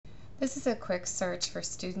This is a quick search for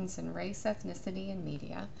students in race, ethnicity, and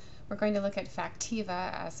media. We're going to look at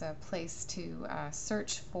Factiva as a place to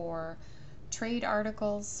search for trade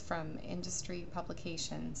articles from industry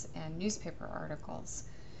publications and newspaper articles.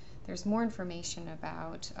 There's more information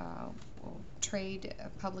about trade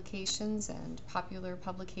publications and popular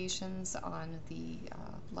publications on the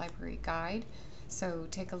library guide, so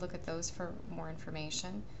take a look at those for more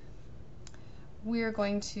information. We're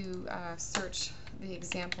going to search the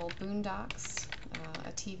example Boondocks,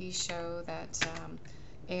 a TV show that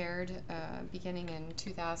aired beginning in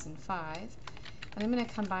 2005. And I'm going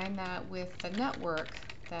to combine that with the network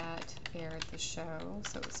that aired the show,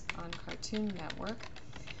 so it's on Cartoon Network.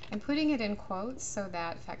 I'm putting it in quotes so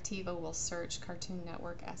that Factiva will search Cartoon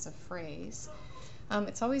Network as a phrase.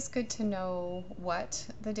 It's always good to know what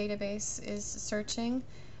the database is searching.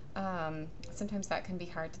 Sometimes that can be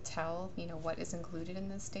hard to tell, what is included in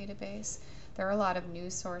this database. There are a lot of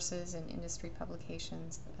news sources and industry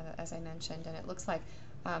publications, as I mentioned, and it looks like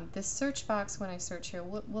this search box, when I search here,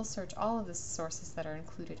 will search all of the sources that are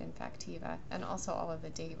included in Factiva and also all of the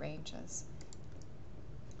date ranges.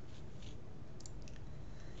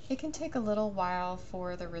 It can take a little while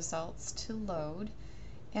for the results to load,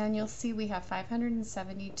 and you'll see we have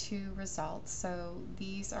 572 results, so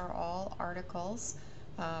these are all articles.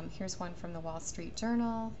 Here's one from the Wall Street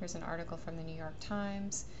Journal, here's an article from the New York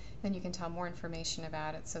Times, then you can tell more information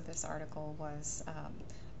about it. So this article was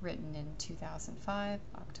written in 2005,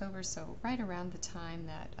 October, so right around the time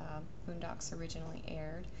that Boondocks originally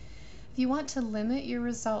aired. If you want to limit your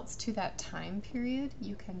results to that time period,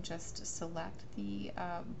 you can just select the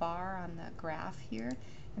bar on the graph here,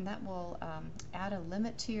 and that will add a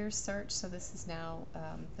limit to your search. So this is now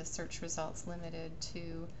the search results limited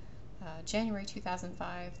to January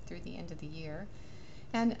 2005 through the end of the year.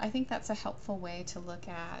 And I think that's a helpful way to look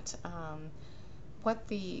at what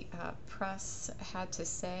the press had to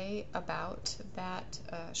say about that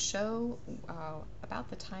show, about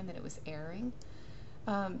the time that it was airing.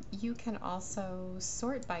 You can also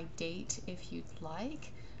sort by date if you'd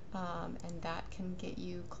like, and that can get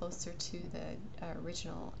you closer to the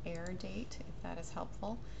original air date if that is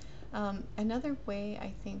helpful. Another way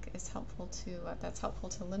I think is helpful to that's helpful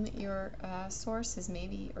to limit your source is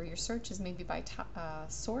maybe, or your search is maybe by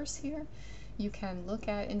source here. You can look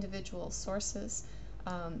at individual sources,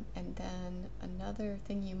 and then another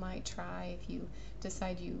thing you might try if you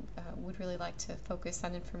decide you would really like to focus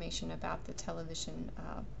on information about the television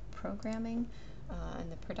programming and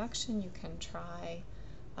the production, you can try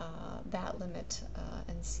that limit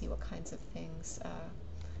and see what kinds of things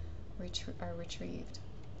are retrieved.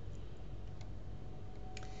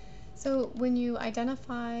 So when you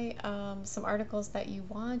identify some articles that you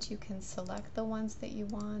want, you can select the ones that you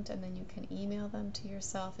want, and then you can email them to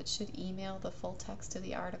yourself. It should email the full text of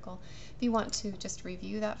the article. If you want to just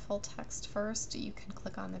review that full text first, you can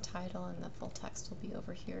click on the title, and the full text will be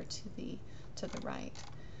over here to the right.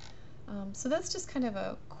 So that's just kind of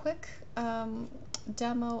a quick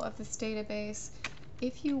demo of this database.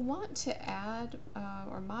 If you want to add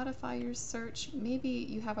or modify your search, maybe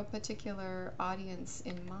you have a particular audience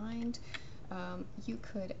in mind, you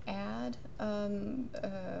could add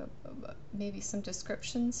maybe some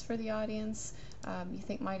descriptions for the audience you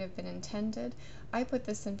think might have been intended. I put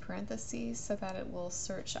this in parentheses so that it will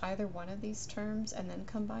search either one of these terms and then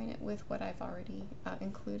combine it with what I've already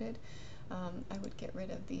included. I would get rid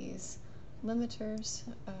of these limiters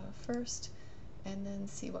first, and then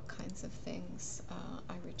see what kinds of things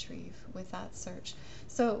I retrieve with that search.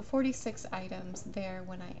 So 46 items there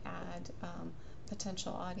when I add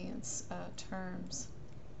potential audience terms.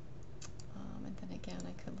 And then again,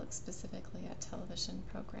 I could look specifically at television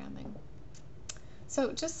programming.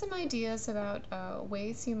 So just some ideas about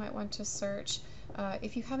ways you might want to search.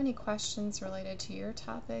 If you have any questions related to your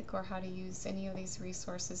topic or how to use any of these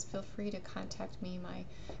resources, feel free to contact me. My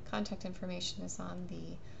contact information is on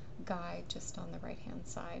the guide just on the right hand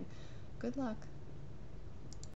side. Good luck.